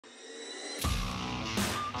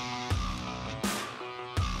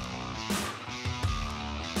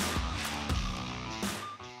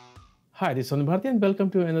Hi, this is Sonny Bharti and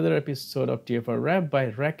welcome to another episode of TFR Rap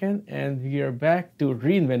by Reckon. And we are back to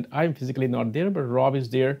reinvent. I'm physically not there, but Rob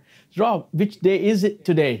is there. Rob, which day is it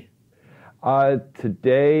today?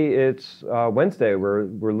 Today it's Wednesday.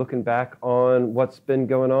 We're looking back on what's been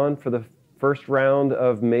going on for the first round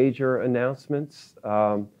of major announcements,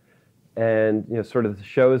 and sort of the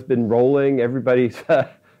show has been rolling. Everybody's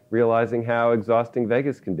realizing how exhausting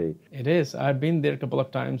Vegas can be. It is. I've been there a couple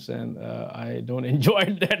of times and I don't enjoy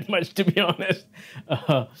it that much, to be honest.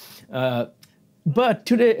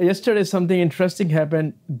 But yesterday, something interesting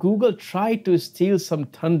happened. Google tried to steal some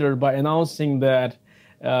thunder by announcing that,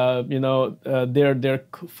 their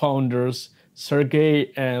founders,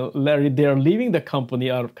 Sergey and Larry, they're leaving the company,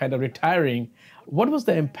 are kind of retiring. What was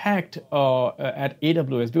the impact at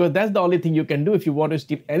AWS? Because that's the only thing you can do if you want to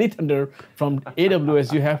steal any thunder from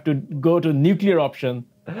AWS. You have to go to nuclear option.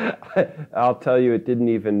 I'll tell you, it didn't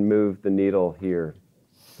even move the needle here.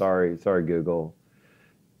 Sorry, Google.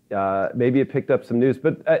 Maybe it picked up some news,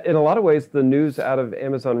 but in a lot of ways, the news out of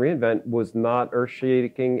Amazon reInvent was not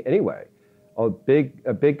earth-shaking anyway. A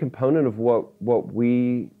big component of what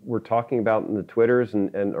we were talking about in the Twitters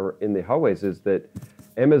and or in the hallways is that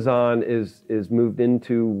Amazon is moved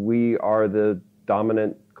into, we are the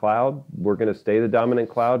dominant cloud. We're going to stay the dominant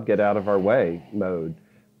cloud, get out of our way mode.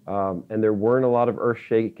 And there weren't a lot of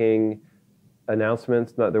earth-shaking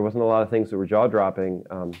announcements. There wasn't a lot of things that were jaw-dropping.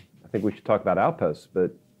 I think we should talk about Outposts,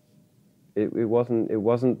 but it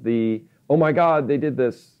wasn't the, oh my God, they did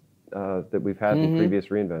this that we've had in previous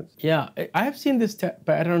reinvents. Yeah, I have seen this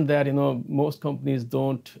pattern that most companies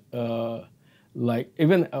don't.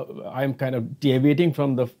 Even I'm kind of deviating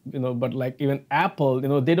from the, but like even Apple,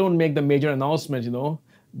 they don't make the major announcement,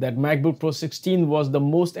 that MacBook Pro 16 was the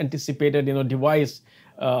most anticipated, device.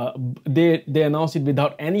 They announced it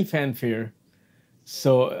without any fanfare.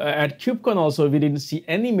 So at KubeCon also, we didn't see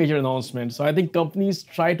any major announcement. So I think companies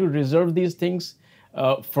try to reserve these things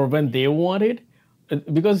for when they want it,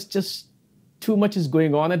 because just too much is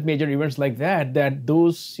going on at major events like that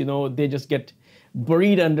those, they just get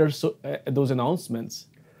buried under those announcements.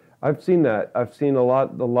 I've seen that. I've seen a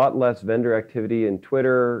lot less vendor activity in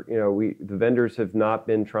Twitter. The vendors have not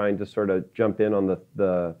been trying to sort of jump in on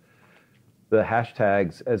the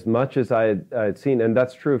hashtags as much as I had seen, and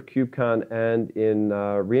that's true of KubeCon and in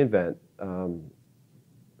reInvent.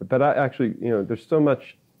 But I actually, there's so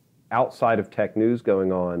much outside of tech news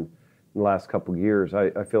going on in the last couple of years.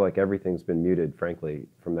 I feel like everything's been muted, frankly,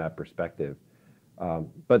 from that perspective.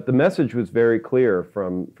 But the message was very clear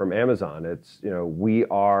from Amazon. It's, we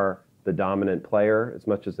are the dominant player. As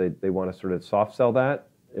much as they want to sort of soft sell that,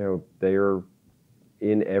 they are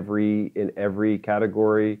in every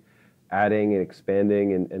category, adding and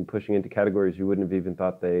expanding and pushing into categories you wouldn't have even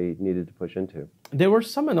thought they needed to push into. There were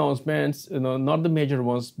some announcements, not the major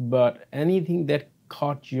ones, but anything that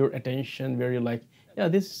caught your attention where you're like, yeah,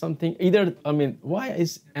 this is something, why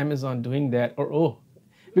is Amazon doing that? Or,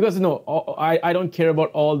 because, I don't care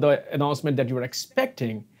about all the announcement that you were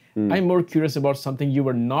expecting. I'm more curious about something you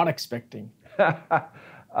were not expecting.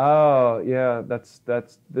 Oh, yeah,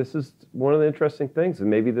 this is one of the interesting things. And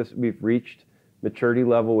maybe we've reached maturity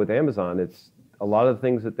level with Amazon. It's a lot of the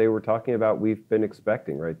things that they were talking about we've been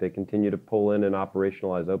expecting, right? They continue to pull in and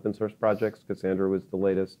operationalize open source projects. Cassandra was the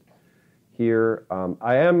latest here.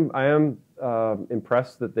 I am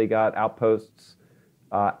impressed that they got Outposts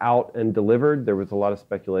out and delivered. There was a lot of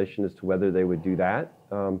speculation as to whether they would do that.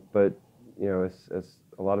 But as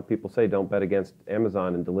a lot of people say, don't bet against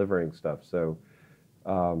Amazon in delivering stuff. So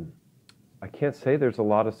I can't say there's a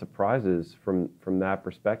lot of surprises from that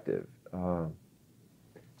perspective.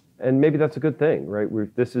 And maybe that's a good thing, right?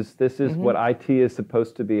 This is what IT is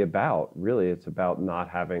supposed to be about. Really, it's about not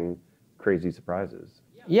having crazy surprises.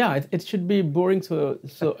 Yeah, it should be boring, so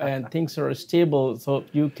and things are stable, so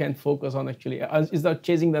you can focus on actually is not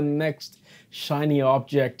chasing the next shiny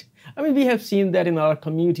object. We have seen that in our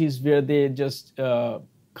communities where they just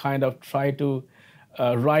kind of try to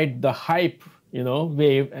ride the hype,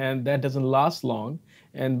 wave, and that doesn't last long.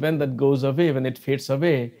 And when that goes away, when it fades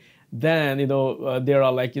away, then there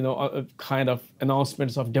are like kind of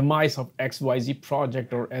announcements of demise of XYZ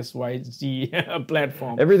project or XYZ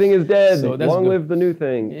platform. Everything is dead. So long live the new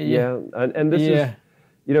thing. Yeah. And this is,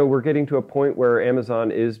 we're getting to a point where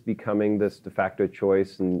Amazon is becoming this de facto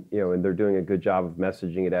choice, and and they're doing a good job of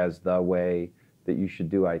messaging it as the way that you should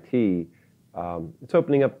do IT. It's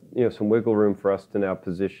opening up some wiggle room for us to now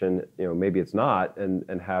position, maybe it's not, and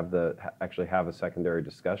actually have a secondary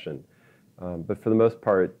discussion. But for the most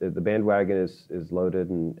part, the bandwagon is loaded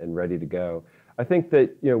and ready to go. I think that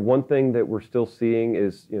one thing that we're still seeing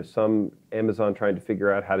is some Amazon trying to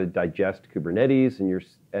figure out how to digest Kubernetes,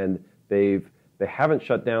 and They haven't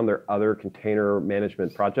shut down their other container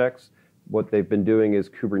management projects. What they've been doing is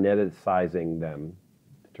Kubernetes-sizing them,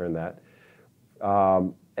 to turn that,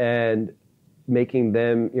 and making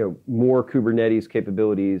them, more Kubernetes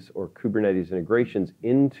capabilities or Kubernetes integrations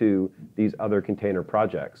into these other container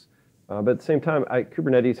projects. But at the same time,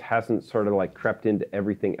 Kubernetes hasn't sort of like crept into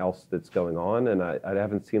everything else that's going on, and I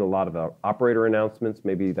haven't seen a lot of operator announcements.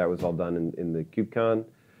 Maybe that was all done in the KubeCon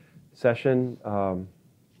session. So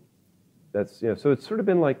it's sort of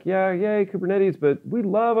been like, yeah, yay, Kubernetes, but we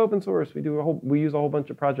love open source. We use a whole bunch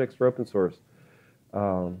of projects for open source.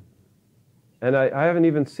 And I haven't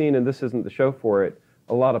even seen, and this isn't the show for it,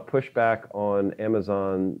 a lot of pushback on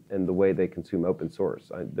Amazon and the way they consume open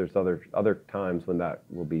source. There's other times when that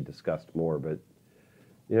will be discussed more, but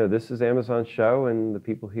this is Amazon's show, and the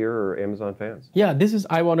people here are Amazon fans. Yeah,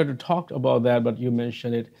 I wanted to talk about that, but you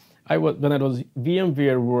mentioned it. When I was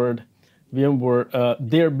VMware World,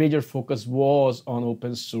 their major focus was on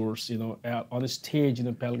open source. On the stage,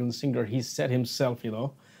 Pelgrim Singer, he said himself,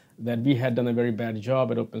 that we had done a very bad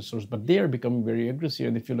job at open source, but they are becoming very aggressive.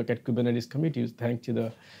 And if you look at Kubernetes communities, thanks to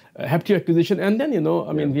the Heptio acquisition, and then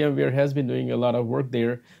VMware has been doing a lot of work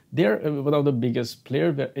there. They're one of the biggest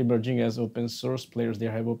players emerging as open source players. They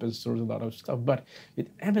have open source a lot of stuff, but with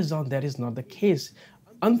Amazon, that is not the case.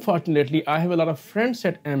 Unfortunately, I have a lot of friends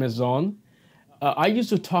at Amazon. I used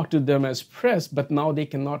to talk to them as press, but now they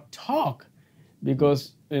cannot talk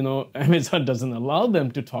because Amazon doesn't allow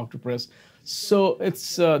them to talk to press. So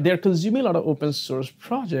it's they're consuming a lot of open source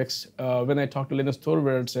projects. When I talk to Linus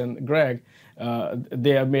Torvalds and Greg,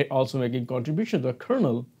 they are also making contributions to the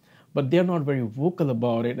kernel, but they're not very vocal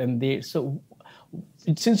about it. And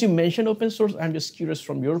since you mentioned open source, I'm just curious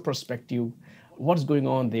from your perspective, what's going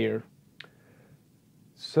on there?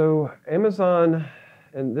 So Amazon,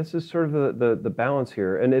 and this is sort of the balance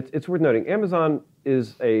here, and it's worth noting, Amazon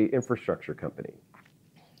is a infrastructure company.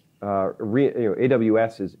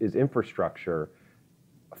 AWS is infrastructure.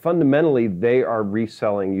 Fundamentally, they are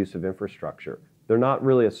reselling use of infrastructure. They're not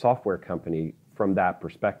really a software company from that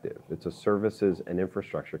perspective. It's a services and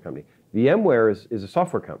infrastructure company. VMware is a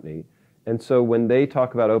software company, and so when they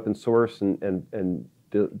talk about open source and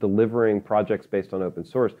delivering projects based on open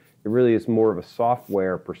source, it really is more of a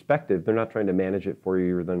software perspective. They're not trying to manage it for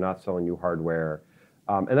you, or they're not selling you hardware.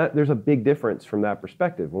 And there's a big difference from that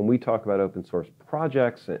perspective. When we talk about open source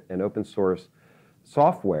projects and open source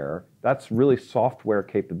software, that's really software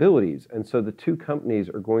capabilities. And so the two companies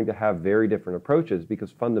are going to have very different approaches,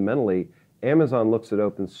 because fundamentally, Amazon looks at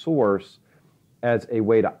open source as a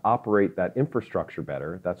way to operate that infrastructure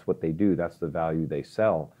better. That's what they do. That's the value they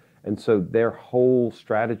sell. And so their whole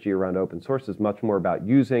strategy around open source is much more about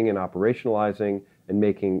using and operationalizing and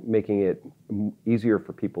making it easier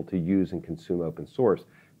for people to use and consume open source.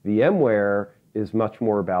 VMware is much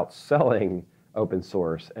more about selling open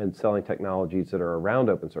source and selling technologies that are around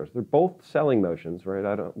open source. They're both selling motions,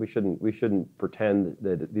 right? We shouldn't pretend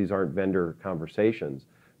that these aren't vendor conversations,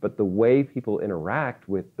 but the way people interact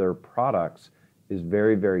with their products is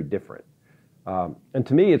very, very different. And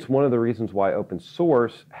to me, it's one of the reasons why open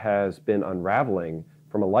source has been unraveling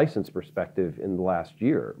from a license perspective in the last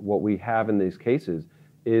year. What we have in these cases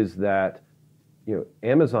is that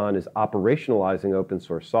Amazon is operationalizing open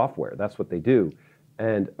source software. That's what they do.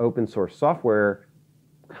 And open source software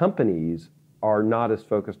companies are not as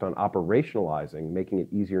focused on operationalizing, making it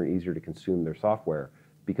easier and easier to consume their software,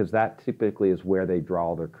 because that typically is where they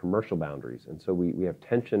draw their commercial boundaries. And so we have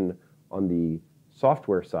tension on the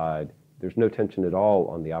software side. There's no tension at all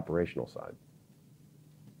on the operational side.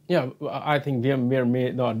 Yeah, I think VMware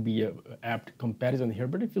may not be an apt comparison here,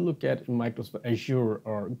 but if you look at Microsoft Azure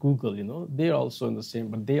or Google, they're also in the same,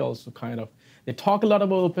 but they also they talk a lot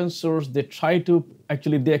about open source. They try to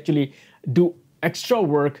actually do extra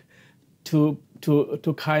work to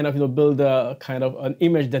kind of build a kind of an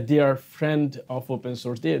image that they are friend of open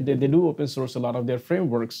source. They do open source a lot of their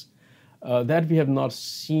frameworks. That we have not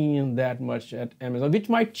seen that much at Amazon, which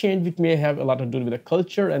might change, which may have a lot to do with the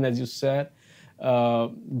culture, and as you said,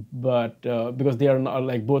 but because they are not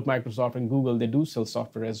like both Microsoft and Google, they do sell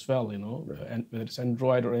software as well, right. And whether it's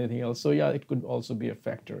Android or anything else. So yeah, it could also be a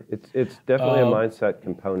factor. It's definitely a mindset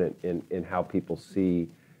component in how people see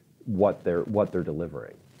what they're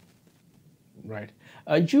delivering. Right.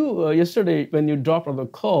 Yesterday, when you dropped on the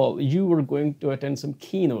call, you were going to attend some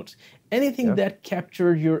keynotes. Anything that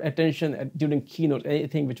captured your attention during keynote?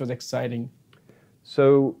 Anything which was exciting?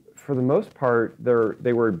 So for the most part,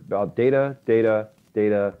 they were about data,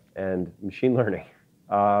 and machine learning.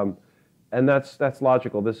 And that's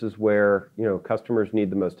logical. This is where customers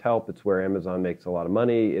need the most help. It's where Amazon makes a lot of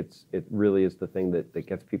money. It really is the thing that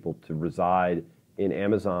gets people to reside in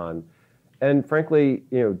Amazon. And frankly,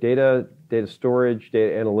 data storage,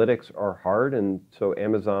 data analytics are hard, and so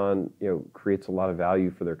Amazon, creates a lot of value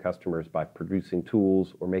for their customers by producing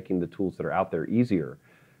tools or making the tools that are out there easier.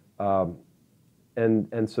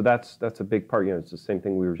 And so that's a big part. It's the same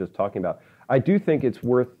thing we were just talking about. I do think it's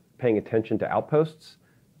worth paying attention to outposts,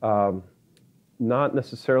 not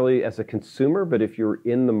necessarily as a consumer, but if you're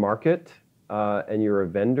in the market and you're a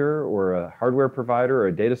vendor or a hardware provider or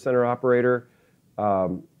a data center operator,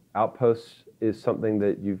 outposts is something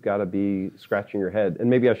that you've got to be scratching your head. And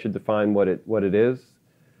maybe I should define what it is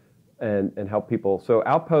and help people. So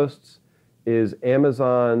outposts is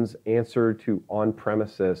Amazon's answer to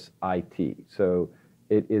on-premises IT. So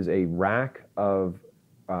it is a rack of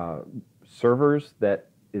servers that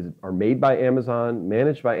are made by Amazon,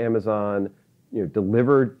 managed by Amazon,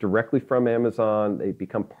 delivered directly from Amazon. They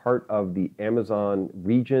become part of the Amazon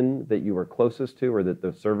region that you are closest to, or that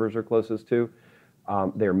the servers are closest to.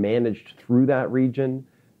 They're managed through that region,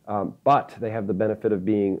 but they have the benefit of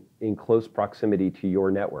being in close proximity to your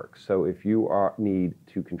network. So if you need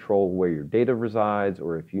to control where your data resides,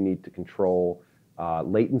 or if you need to control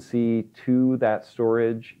latency to that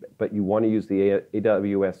storage, but you want to use the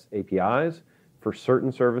AWS APIs for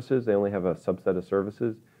certain services, they only have a subset of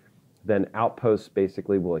services, then Outposts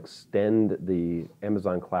basically will extend the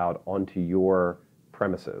Amazon cloud onto your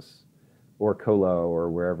premises or colo or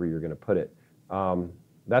wherever you're going to put it.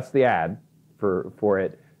 That's the ad for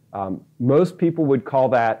it. Most people would call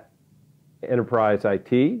that enterprise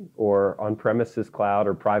IT or on-premises cloud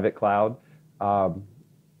or private cloud.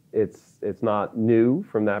 It's not new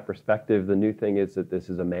from that perspective. The new thing is that this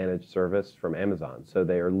is a managed service from Amazon. So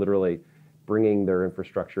they are literally bringing their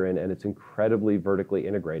infrastructure in, and it's incredibly vertically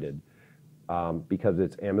integrated because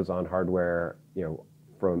it's Amazon hardware,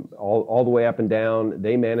 from all the way up and down.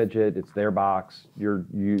 They manage it. It's their box. You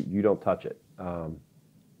don't touch it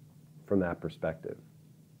from that perspective.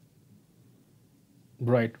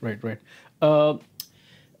 Right.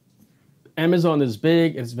 Amazon is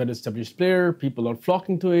big. It's a very established player. People are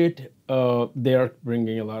flocking to it. They are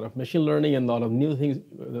bringing a lot of machine learning and a lot of new things,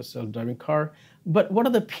 the self-driving car. But what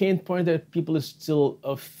are the pain points that people still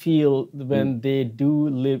feel when they do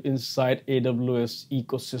live inside AWS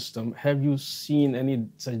ecosystem? Have you seen any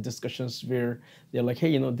such discussions where they're like,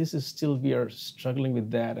 hey, this is still, we are struggling with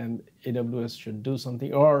that and AWS should do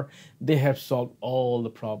something, or they have solved all the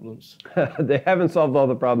problems? They haven't solved all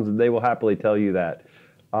the problems, and they will happily tell you that.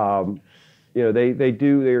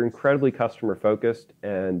 They're incredibly customer focused,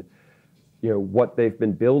 and what they've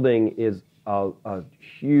been building is a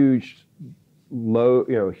huge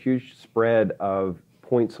spread of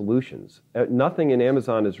point solutions. Nothing in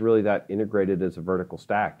Amazon is really that integrated as a vertical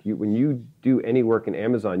stack. When you do any work in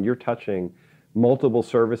Amazon, you're touching multiple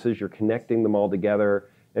services, you're connecting them all together.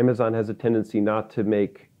 Amazon has a tendency not to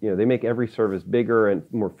make, they make every service bigger and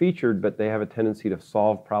more featured, but they have a tendency to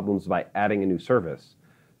solve problems by adding a new service.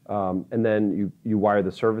 And then you wire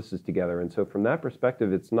the services together. And so from that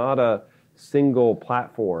perspective, it's not a single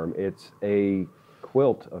platform, it's a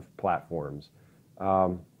quilt of platforms.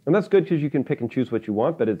 And that's good because you can pick and choose what you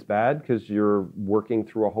want, but it's bad because you're working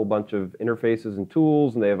through a whole bunch of interfaces and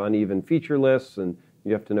tools, and they have uneven feature lists, and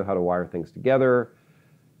you have to know how to wire things together.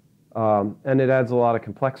 And it adds a lot of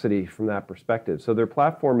complexity from that perspective. So their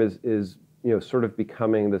platform is sort of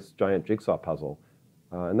becoming this giant jigsaw puzzle.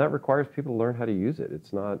 And that requires people to learn how to use it.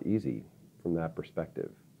 It's not easy from that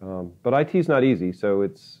perspective. But IT is not easy, so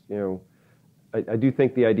it's, I do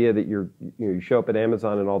think the idea that you show up at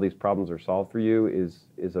Amazon and all these problems are solved for you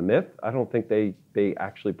is a myth. I don't think they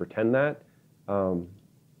actually pretend that.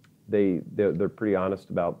 They're pretty honest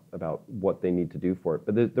about what they need to do for it.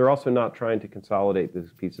 But they're also not trying to consolidate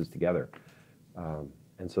these pieces together.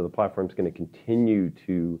 And so the platform's going to continue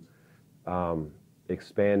to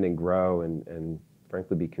expand and grow and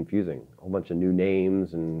frankly be confusing. A whole bunch of new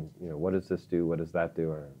names and what does this do? What does that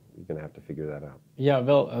do? You're going to have to figure that out. Yeah,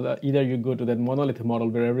 well, either you go to that monolith model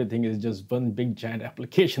where everything is just one big giant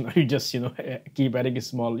application, or you just keep adding a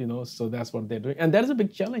small, so that's what they're doing. And that is a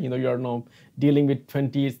big challenge. You're now dealing with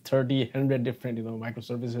 20, 30, 100 different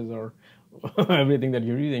microservices or everything that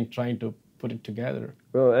you're using, trying to put it together.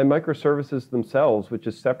 Well, and microservices themselves, which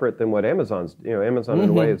is separate than what Amazon's, Amazon in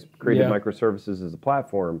a way has created microservices as a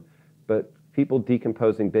platform, but people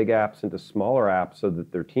decomposing big apps into smaller apps so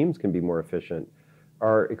that their teams can be more efficient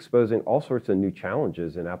are exposing all sorts of new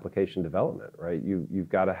challenges in application development, right? You've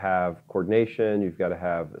got to have coordination, you've got to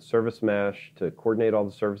have a service mesh to coordinate all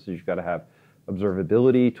the services, you've got to have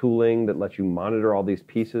observability tooling that lets you monitor all these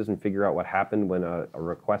pieces and figure out what happened when a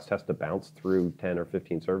request has to bounce through 10 or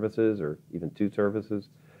 15 services or even 2 services.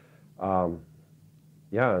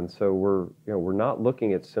 Yeah, and so we're not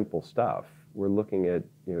looking at simple stuff. We're looking at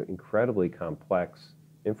incredibly complex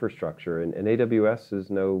infrastructure, and AWS is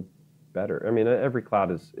no better. I mean, every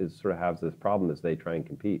cloud is sort of has this problem as they try and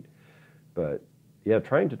compete. But yeah,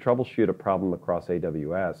 trying to troubleshoot a problem across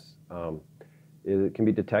AWS, it can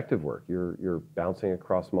be detective work. You're bouncing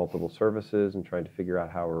across multiple services and trying to figure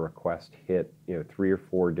out how a request hit 3 or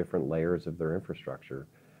 4 different layers of their infrastructure.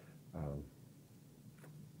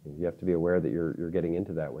 You have to be aware that you're getting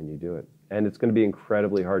into that when you do it, and it's going to be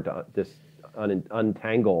incredibly hard to just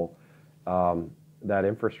untangle that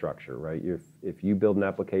infrastructure, right? If you build an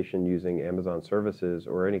application using Amazon services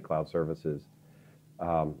or any cloud services,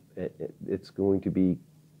 it's going to be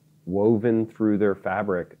woven through their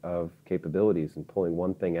fabric of capabilities, and pulling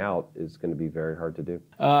one thing out is going to be very hard to do.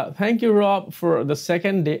 Thank you, Rob, for the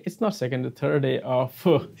second day. It's not second, the third day of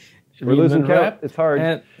We're losing count. It's hard.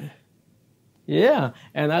 And yeah,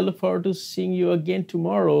 and I look forward to seeing you again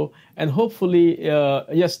tomorrow. And hopefully,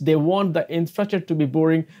 yes, they want the infrastructure to be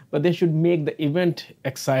boring, but they should make the event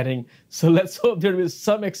exciting. So let's hope there is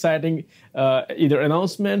some exciting either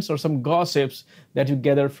announcements or some gossips that you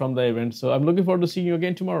gather from the event. So I'm looking forward to seeing you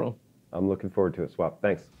again tomorrow. I'm looking forward to it, Swap.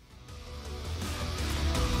 Thanks.